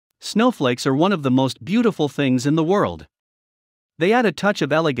Snowflakes are one of the most beautiful things in the world. They add a touch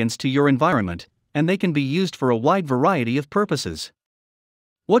of elegance to your environment, and they can be used for a wide variety of purposes.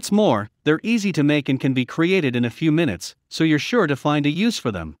 What's more, they're easy to make and can be created in a few minutes, so you're sure to find a use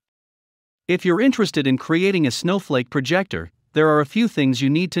for them. If you're interested in creating a snowflake projector, there are a few things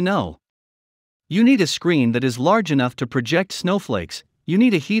you need to know. You need a screen that is large enough to project snowflakes, you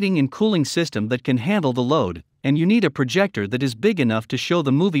need a heating and cooling system that can handle the load, and you need a projector that is big enough to show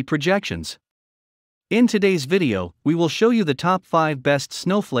the movie projections. In today's video, we will show you the top 5 best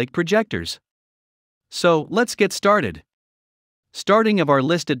snowflake projectors. So, let's get started. Starting of our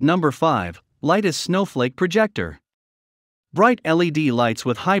list at number 5, lightest snowflake projector. Bright LED lights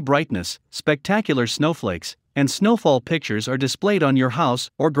with high brightness, spectacular snowflakes, and snowfall pictures are displayed on your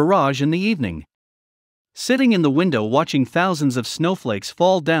house or garage in the evening. Sitting in the window watching thousands of snowflakes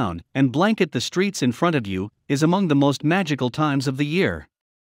fall down and blanket the streets in front of you is among the most magical times of the year.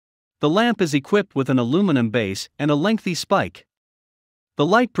 The lamp is equipped with an aluminum base and a lengthy spike. The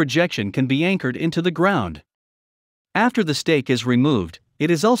light projection can be anchored into the ground. After the stake is removed, it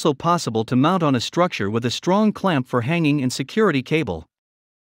is also possible to mount on a structure with a strong clamp for hanging and security cable.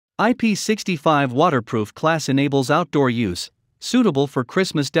 IP65 waterproof class enables outdoor use, suitable for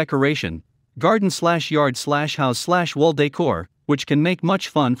Christmas decoration, garden/yard/house/wall decor, which can make much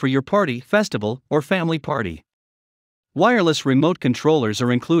fun for your party, festival, or family party. Wireless remote controllers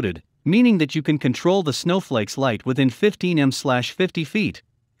are included, meaning that you can control the snowflake's light within 15 m/50 feet.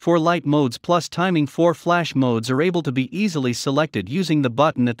 4 light modes plus timing 4 flash modes are able to be easily selected using the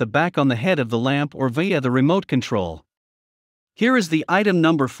button at the back on the head of the lamp or via the remote control. Here is the item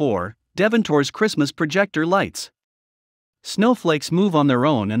number 4, Devontor's Christmas Projector Lights. Snowflakes move on their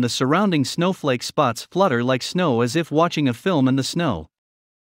own and the surrounding snowflake spots flutter like snow as if watching a film in the snow.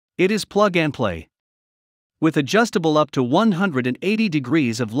 It is plug and play. With adjustable up to 180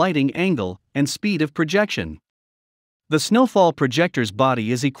 degrees of lighting angle and speed of projection. The snowfall projector's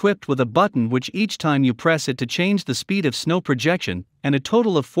body is equipped with a button which each time you press it to change the speed of snow projection, and a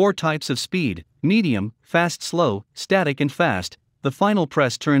total of 4 types of speed: medium, fast, slow, static and fast. The final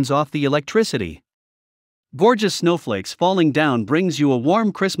press turns off the electricity. Gorgeous snowflakes falling down brings you a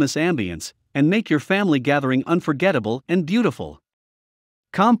warm Christmas ambience, and make your family gathering unforgettable and beautiful.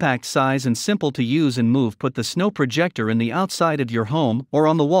 Compact size and simple to use and move. Put the snow projector in the outside of your home or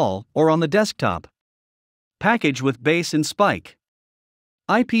on the wall or on the desktop. Package with base and spike.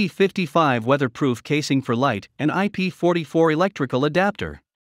 IP55 weatherproof casing for light and IP44 electrical adapter.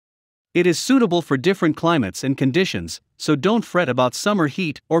 It is suitable for different climates and conditions, so don't fret about summer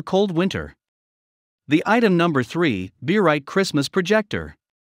heat or cold winter. The item number 3, Beerite Christmas Projector.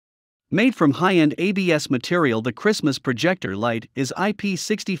 Made from high-end ABS material, the Christmas projector light is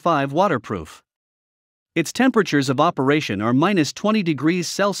IP65 waterproof. Its temperatures of operation are -20 degrees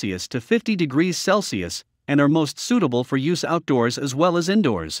Celsius to 50 degrees Celsius, and are most suitable for use outdoors as well as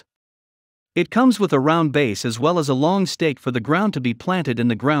indoors. It comes with a round base as well as a long stake for the ground to be planted in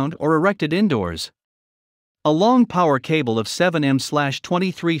the ground or erected indoors. A long power cable of 7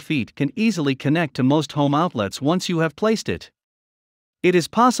 m/23 feet can easily connect to most home outlets once you have placed it. It is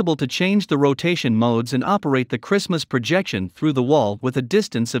possible to change the rotation modes and operate the Christmas projection through the wall with a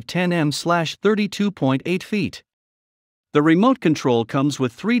distance of 10 m/32.8 feet. The remote control comes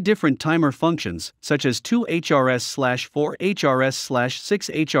with 3 different timer functions, such as 2 HRS/4 HRS/6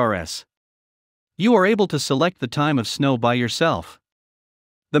 HRS. You are able to select the time of snow by yourself.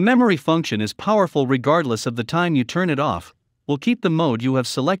 The memory function is powerful regardless of the time you turn it off, will keep the mode you have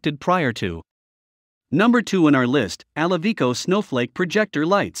selected prior to. Number 2 in our list, Alavico Snowflake Projector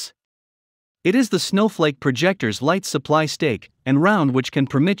Lights. It is the snowflake projector's light supply stake and round which can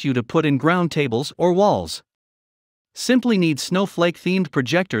permit you to put in ground tables or walls. Simply need snowflake-themed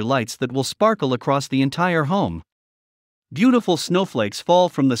projector lights that will sparkle across the entire home. Beautiful snowflakes fall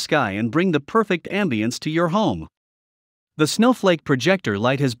from the sky and bring the perfect ambience to your home. The snowflake projector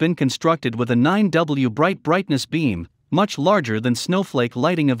light has been constructed with a 9W brightness beam, much larger than snowflake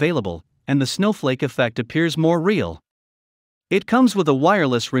lighting available, and the snowflake effect appears more real. It comes with a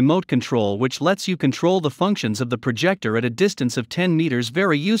wireless remote control which lets you control the functions of the projector at a distance of 10 meters.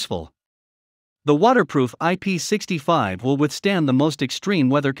 Very useful. The waterproof IP65 will withstand the most extreme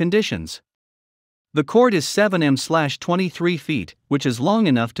weather conditions. The cord is 7 m/23 feet, which is long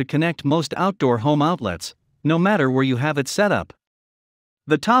enough to connect most outdoor home outlets, no matter where you have it set up.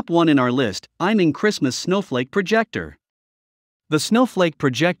 The top one in our list, Iming Christmas Snowflake Projector. The Snowflake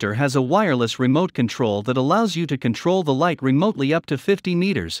projector has a wireless remote control that allows you to control the light remotely up to 50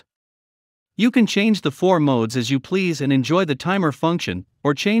 meters. You can change the 4 modes as you please and enjoy the timer function,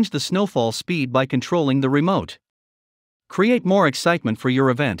 or change the snowfall speed by controlling the remote. Create more excitement for your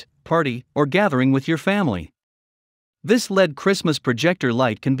event, party, or gathering with your family. This LED Christmas projector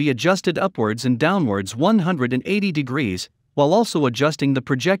light can be adjusted upwards and downwards 180 degrees, while also adjusting the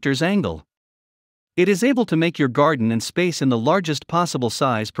projector's angle. It is able to make your garden and space in the largest possible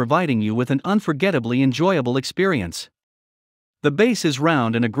size, providing you with an unforgettably enjoyable experience. The base is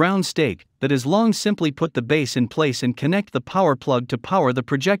round and a ground stake that is long. Simply put the base in place and connect the power plug to power the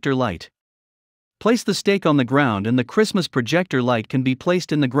projector light. Place the stake on the ground and the Christmas projector light can be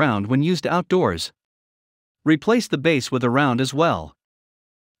placed in the ground when used outdoors. Replace the base with a round as well.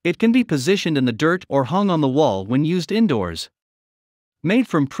 It can be positioned in the dirt or hung on the wall when used indoors. Made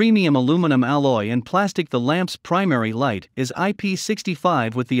from premium aluminum alloy and plastic, the lamp's primary light is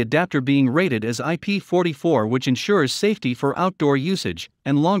IP65 with the adapter being rated as IP44, which ensures safety for outdoor usage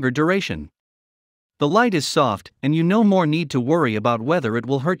and longer duration. The light is soft and you no more need to worry about whether it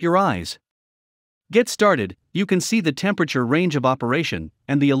will hurt your eyes. Get started, you can see the temperature range of operation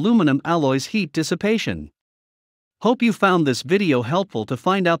and the aluminum alloy's heat dissipation. Hope you found this video helpful to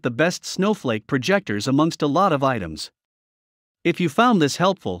find out the best Snowflake projectors amongst a lot of items. If you found this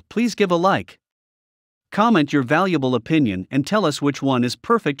helpful, please give a like. Comment your valuable opinion and tell us which one is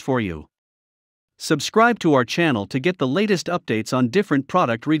perfect for you. Subscribe to our channel to get the latest updates on different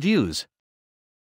product reviews.